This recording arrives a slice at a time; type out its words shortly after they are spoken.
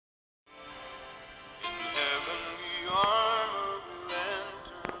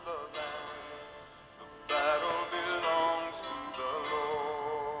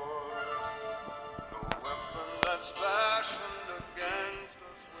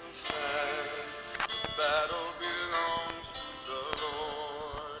battle belongs to the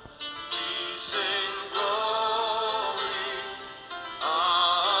Lord. We sing glory,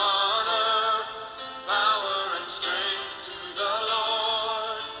 honor, power, and strength to the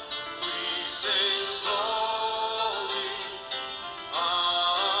Lord. We sing glory,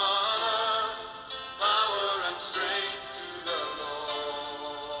 honor, power, and strength to the Lord.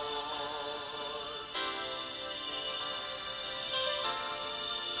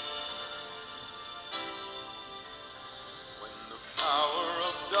 When the power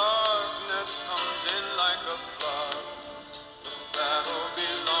of darkness comes in like a flood, the battle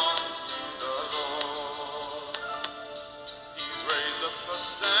belongs to the Lord. He's raised up a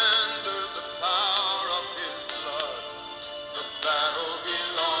standard, the power of his blood. The battle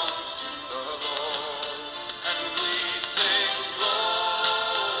belongs to the Lord. And we sing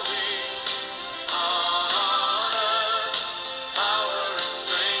glory, honor, power, and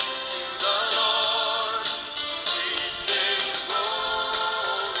strength to the Lord. We sing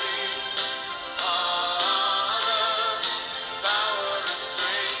glory, honor, power, and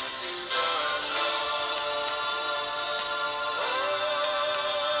strength to the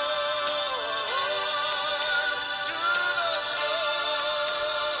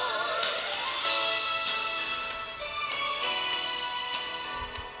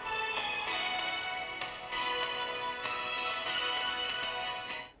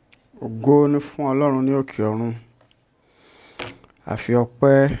Ògo ni fún Ọlọ́run ní òkè ọ̀run. Àfi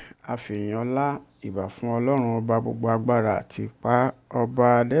ọpẹ́, àfìyìn ọlá, ìbà fún Ọlọ́run ọba gbogbo agbára àti ipá, ọba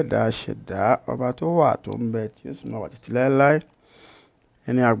adẹ́dà aṣẹ̀dá, ọba tó wà tó ń bẹ tí ó sì máa wà títí láéláé.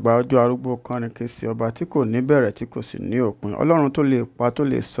 Ẹni àgbà ọjọ́ arúgbó kan ni kése, ọba tí kò ní bẹ̀rẹ̀ tí kò sì ní òpin. Ọlọ́run tó lè pa tó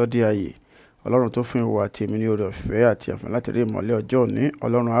lè sọ di ààyè. Ọlọ́run tó fún ìwọ àti èmi ní oore ọ̀fẹ́ àti àǹfààní láti rí ìmọ́lẹ̀ ọjọ́ òní.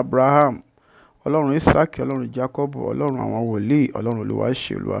 Ọlọ́run Abraham, Ọlọ́run Isaac, Ọlọ́run Jacob, Ọlọ́run àwọn wòlíì, Ọlọ́run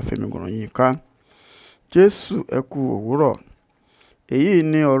Olúwaṣe, Olúwafẹ́mi Ògùnrànyìnká. Jésù ẹ kú òwúrọ̀. Èyí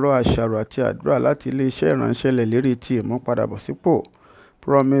ni ọ̀rọ̀ àṣàrò àti àdúrà láti iléeṣẹ́ ìránṣẹ́ ìlérí ti ìmúpadàbọ̀sípò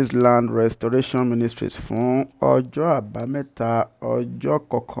Promised Land Restoration Ministries fún ọjọ́ àbámẹ́ta ọjọ́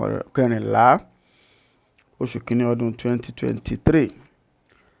kẹrìnlá oṣù kínní ọdún 2023.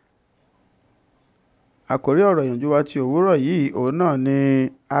 Àkòrí ọ̀rọ̀ ìyànjú wa ti òwúrọ̀ yìí òun náà ni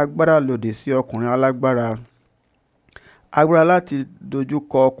agbára lòdì sí ọkùnrin alágbára. Agbára láti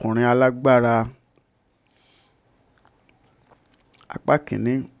dojúkọ ọkùnrin alágbára. Apá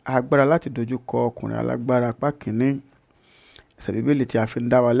kìíní, agbára láti dojúkọ ọkùnrin alágbára. Apá kìíní, ẹsẹ̀ bíbélì tí a fi ń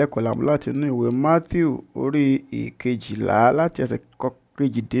dá wa lẹ́kọ̀ọ́ la mú láti inú ìwé Matthew orí ìkejìlá láti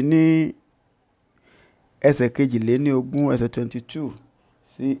ẹsẹ̀ kejìléníogún ẹsẹ̀ 22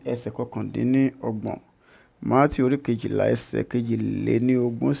 sí ẹsẹ̀ kọkàndínlọ́gbọ̀n. Matthew orí kejìlá ẹsẹ̀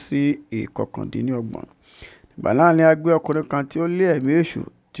kejìléníogún sí ìkọkàndínlọ́gbọ̀n. Ìgbà náà ni a gbé ọkùnrin kan tí ó lé ẹ̀mí èṣù,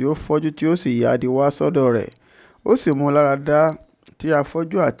 tí ó fọ́jú, tí ó sì yáádi wá sọ́dọ̀ rẹ̀. Ó sì mú un lára dá, tí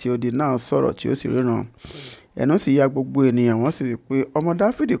afọ́jú àti odi náà sọ̀rọ̀ tí ó sì ríran. Ẹnu sì ya gbogbo ènìyàn, wọ́n sì wí pé, ọmọ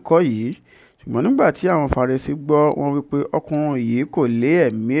Dáfídì kọ́ yìí? Ṣùgbọ́n nígbà tí àwọn Farisí gbọ́, wọ́n wí pé, ọkùnrin yìí kò lé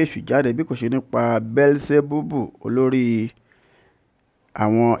ẹ̀mí èṣù jáde bí kò ṣe nípa Bẹ́lísẹ́búbù, olórí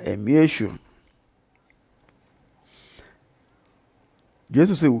àwọn ẹ̀mí èṣù.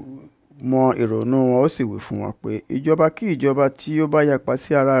 Jésù sì mọ ìrònú wọn, ó sì wí fún wọn pé, ìjọba kí ìjọba tí ó bá yapa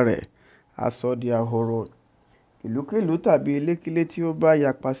sí ara rẹ̀ á sọ di ahoro. Ìlúkílùú tàbí ilékílé tí ó bá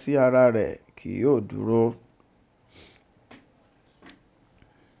yapa sí ara rẹ̀ kì yóò dúró.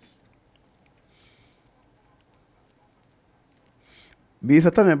 Bí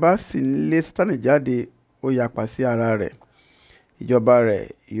Sátánì bá sì ń lé Sátánì jáde, ó yapa sí ara rẹ̀, ìjọba rẹ̀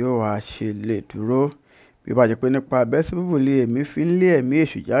yóò wá ṣe lè dúró. Bí ó bá jẹ́ pé nípa Bẹ́lísẹ́búbù lé èmi fi ń lé ẹ̀mí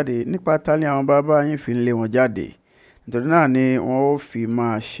èṣù jáde, nípa ta ni àwọn baba yín fi ń lé wọn jáde? Nítorí náà ni wọn ó fi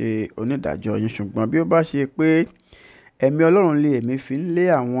máa ṣe onídàájọ́ yín. Ṣùgbọ́n bí ó bá ṣe pé ẹ̀mí Ọlọ́run lé èmi fi ń lé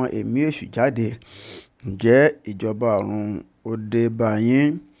àwọn ẹ̀mí èṣù jáde, ǹjẹ́ ìjọba ọ̀run ó dé bá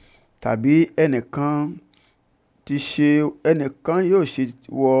yín? Tàbí ẹnìkan yóò ṣe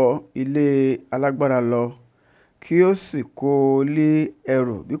wọ ilé alágbára lọ kí ó sì kó lé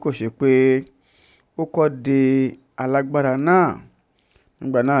ẹrù bí kò ṣe pé ó kọ́ de alágbára náà.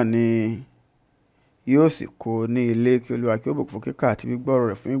 Nígbà náà ni yóò sì kó ní ilé. Kí Olúwa kí ó bùkún fún kíkà àti gbígbọ́rọ̀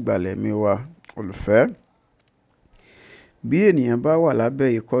rẹ̀ fún ìgbàlẹ̀ ẹ̀mí wa. Olùfẹ́, bí ènìyàn bá wà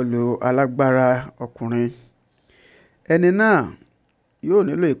lábẹ́ ìkọlù alágbára ọkùnrin, ẹni náà yóò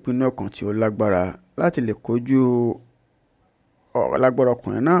nílò ìpinnu ọkàn tí ó lágbára láti lè kojú alágbára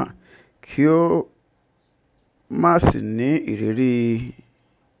ọkùnrin náà kí ó má sì ní ìrírí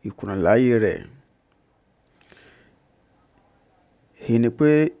ìkùnà láyé rẹ̀. Èyí ni pé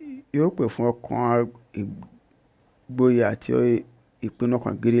yóò pè fún ọkàn ìgboyà àti ìpinnu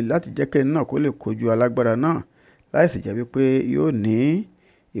ọkàn gidi láti jẹ́ kí ẹni náà kó lè kojú alágbára náà láìsí jẹ́ wípé yóò ní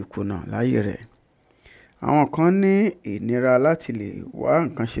ìkùnà láyé rẹ̀. Àwọn kan ní ìnira láti lè wá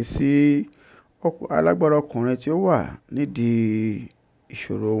nǹkan ṣe sí alágbára ọkùnrin tí ó wà nídìí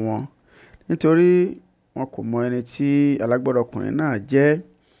ìṣòro wọn, nítorí wọn kò mọ ẹni tí alágbára ọkùnrin náà jẹ́,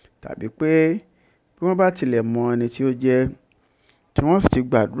 tàbí pé bí wọ́n bá tilẹ̀ mọ ẹni tí ó jẹ́ tí wọ́n sì ti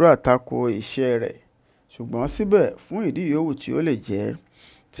gbàdúrà tako iṣẹ́ rẹ̀, ṣùgbọ́n síbẹ̀ fún ìdí yòówù tí ó lè jẹ́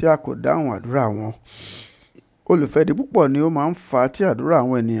tí a kò dáhùn àdúrà wọn. Olùfẹ́dì púpọ̀ ni ó máa ń fa tí àdúrà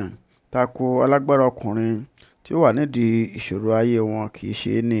àwọn ènìyàn tako alágbára ọkùnrin tí ó wà nídìí ìṣòro ayé wọn kì í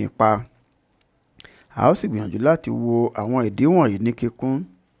ṣe ní ipa. A ó sì gbìyànjú láti wo àwọn ìdí wọ̀nyí ní kíkún.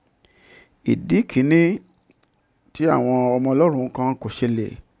 Ìdí kìíní tí àwọn ọmọ Ọlọ́run kan kò ṣe lè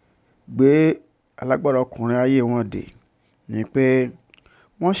gbé alágbára ọkùnrin ayé wọn dè ni pé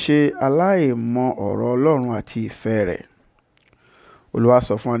wọ́n ṣe aláìmọ̀ ọ̀rọ̀ Ọlọ́run àti ìfẹ́ rẹ̀. Olúwa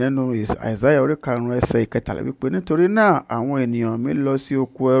sọ fún wa nínú Àìsáyà orí 5 ẹsẹ̀ 13 wípé nítorí náà àwọn ènìyàn mi lọ sí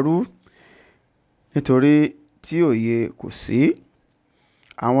oko ẹrú nítorí tí òye kò sí.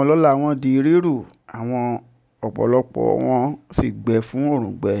 Àwọn ọlọ́lá wọn di rírù, àwọn ọ̀pọ̀lọpọ̀ wọn sì gbẹ fún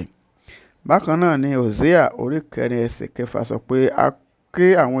òrùngbẹ. Bákan náà ni Hosea orí 4 ẹsẹ̀ 6 sọ pé a ké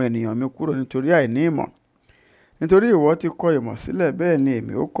àwọn ènìyàn mi kúrò nítorí àìní ìmọ̀. Nítorí ìwọ ti kọ ìmọ̀ sílẹ̀, bẹ́ẹ̀ ni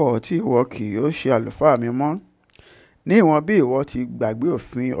èmi ó kọ̀ ọ́ tí ìwọ kì yóò ṣe àlùfáà mi mọ́. Ní ìwọ̀n bí ìwọ ti gbàgbé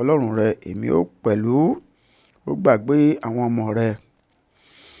òfin Ọlọ́run rẹ, èmi ó pẹ̀lú ó gbàgbé àwọn ọmọ rẹ.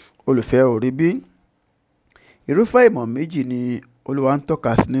 Olùfẹ́ ò rí bí? Irúfẹ́ ìmọ̀ méjì ni Olúwa ń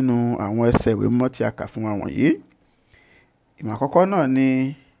tọ́ka sí nínú àwọn ẹsẹ̀ ìwé mímọ́ tí a kà fún wa wọ̀nyí. Ìmọ̀ àkọ́kọ́ náà ni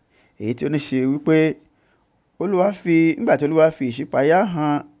èyí tí ó ní ṣe wípé nígbà tí Olúwa fi ìṣípayá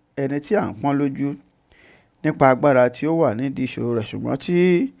hàn ẹni tí à ń pọ́n lójú nípa agbára tí ó wà nídìí ìṣòro rẹ̀, ṣùgbọ́n tí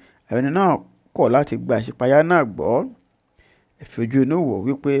ẹni náà kọ̀ láti gba ìṣípayá náà gbọ́. Ẹ fi ojú inú wò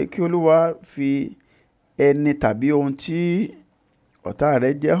wípé kí Olúwa fi ẹni tàbí ohun tí ọ̀tá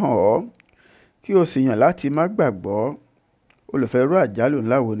rẹ̀ jẹ́ hàn ọ́, kí o sì yàn láti má gbàgbọ́. Olùfẹ́, irú àjálù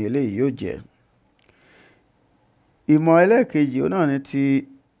ńlá wo ni eléyìí yóò jẹ́? Ìmọ̀ ẹlẹ́ẹ̀kejì náà ni tí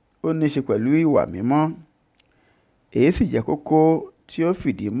ó ní ṣe pẹ̀lú ìwà mímọ́. Èyí sì jẹ́ kókó tí ó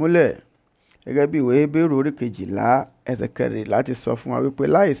fìdí múlẹ̀ gẹ́gẹ́ bí ìwé Hébérù orí 12 ẹsẹ̀ 4 láti sọ fún wa wípé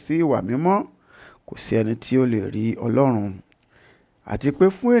láìsí ìwà mímọ́ kò sí ẹni tí ó lè rí Ọlọ́run. Àti pé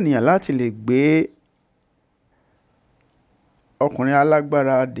fún ènìyàn láti lè gbé ọkùnrin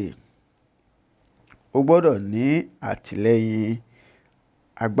alágbára dè, ó gbọ́dọ̀ ní àtìlẹ́yìn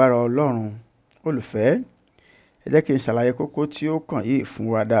agbára Ọlọ́run. Olùfẹ́, ẹ jẹ́ kí n ṣàlàyé kókó tí ó kàn yìí fún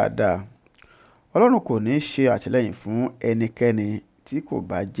wa dáadáa. Ọlọ́run kò ní ṣe àtìlẹ́yìn fún ẹnikẹ́ni tí kò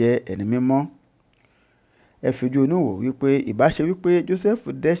bá jẹ́ ẹni mímọ́. Ẹ fi ojú inú wò wípé ìbá ṣe wípé Jósẹ́fù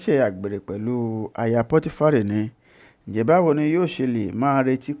dẹ́ṣẹ̀ àgbèrè pẹ̀lú aya Pọ́tífárì ni, ǹjẹ́ báwo ni yóò ṣe lè máa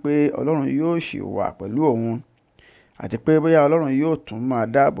retí pé Ọlọ́run yóò ṣì wà pẹ̀lú òun, àti pé bóyá Ọlọ́run yóò tún máa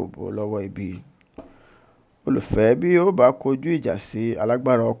dáàbò bò lọ́wọ́ ibi? Olùfẹ́, bí ó bá kojú ìjà sí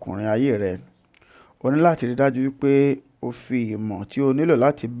alágbára ọkùnrin ayé rẹ̀, o ní láti rí dájú wípé o fi ìmọ̀ tí o nílò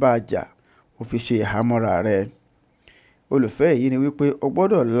láti bá a jà, o fi ṣe ìhámọ́ra rẹ̀. Olùfẹ́, èyí ni wípé o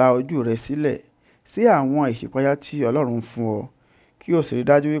gbọ́dọ̀ la ojú rẹ sílẹ̀ sí àwọn ìṣípayá tí Ọlọ́run fún ọ, kí o sì rí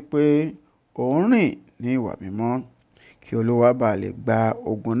dájú wípé o ń rìn ní ìwà mímọ́, kí Olúwa bá lè gba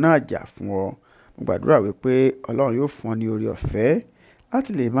ogun náà jà fún ọ. Mo gbàdúrà wípé Ọlọ́run yóò fún ọ ní oore ọ̀fẹ́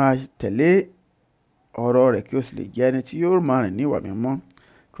láti lè máa tẹ̀lé ọ̀rọ̀ rẹ̀, kí o sì lè jẹ́ ẹni tí yóò máa rìn ní ìwà mímọ́,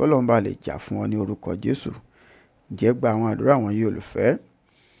 kí Ọlọ́run bá lè jà fún ọ ní orúkọ Jésù. Ǹjẹ́ gba àwọn àdúrà wọ̀nyí, olùfẹ́.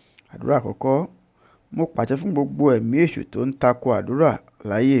 Àdúrà àkọ́kọ́: mo pàṣẹ fún gbogbo ẹ̀mí èṣù tó ń tako àdúrà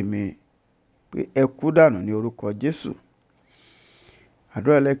láyé mi pé ẹ kú dànù ní orúkọ Jésù.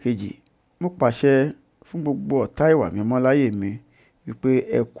 Àdúrà ẹlẹ́ẹ̀kejì: mo pàṣẹ fún gbogbo ọ̀tá ìwà mímọ́ láyé mi wípé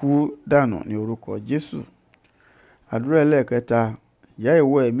ẹ kú dànù ní orúkọ Jésù. Àdúrà ẹlẹ́ẹ̀kẹta: ìyà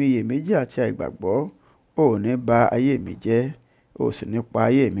ìwọ ẹ̀mí iyèméjì àti àìgbàgbọ́, ò ní ba ayé mi jẹ́, ò sì ní pa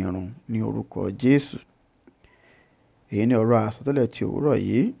ayé mi run ní orúkọ Jésù. Èyí ni ọ̀rọ̀ àsọtẹ́lẹ̀ ti òwúrọ̀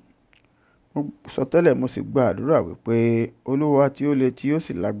yìí. Mo sọtẹ́lẹ̀, mo sì gba àdúrà wípé Olúwa tí ó le tí ó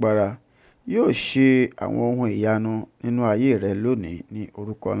sì lágbára yóò ṣe àwọn ohun ìyanu nínú ayé rẹ lónìí ní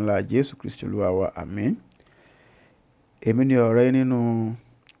orúkọ ńlá Jésù Kristi Olúwa wa. Àmín. Èmi ni ọ̀rẹ́ nínú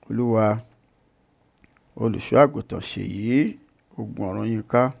Olúwa, olùṣọ́ àgùntàn Ṣèyí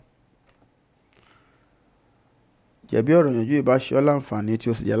Ògùnọ̀rúnyìnká. Jẹ̀bi ọ̀rọ̀ ìyànjú ìbá ṣe ọ́ láǹfààní tí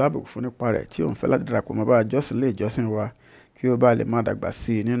o sì jẹ́ alábùkún fún nípa rẹ̀, tí ò ń fẹ́ láti darapọ̀ mọ́ bá jọ́sìn ilé ìjọsìn wa, kí o bá lè máa dàgbà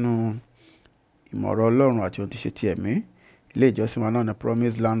sí i nínú ìmọ̀ ọ̀rọ̀ Ọlọ́run àti ohun tí ṣe ti ẹ̀mí. Ilé ìjọsìn wa náà ni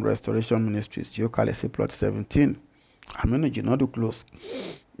Promise Land Restoration Ministries, tí ó kalẹ̀ sí plot 17 Aminu Jinadu Close,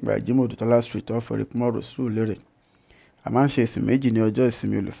 by Jimoh Dutola Street off Eric Moro, Surulere. A máa ń ṣe ìsìn méjì ní ọjọ́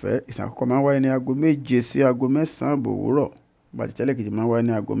ìsinmi olùfẹ́. Ìsìn àkọ́kọ́ máa ń wáyé ní aago 7 sí aago 9 àbọ̀ òwúrọ̀. Ìbàdí kejì máa ń wáyé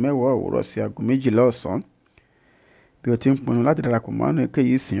ní aago 10 òwúrọ̀ sí aago 12 ọ̀sán. Bí o ti ń pinnu láti darapọ̀ mọ́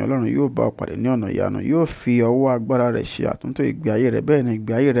èyíkéyìí ìsìn, Ọlọ́run yóò bá ọ pàdé ní ọ̀nà ìyanu. Yóò fi ọwọ́ agbára rẹ̀ ṣe àtúntò ìgbé ayé rẹ. Bẹ́ẹ̀ ni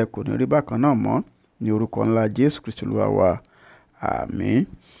ìgbé ayé rẹ kò ní rí bákan náà mọ́. Ní orúkọ ńlá Jésù Kristi Olúwa wa. Àmín.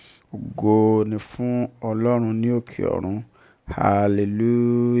 Ògo ni fún Ọlọ́run ní òkè ọ̀run.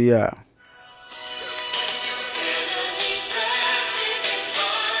 Hallelujah.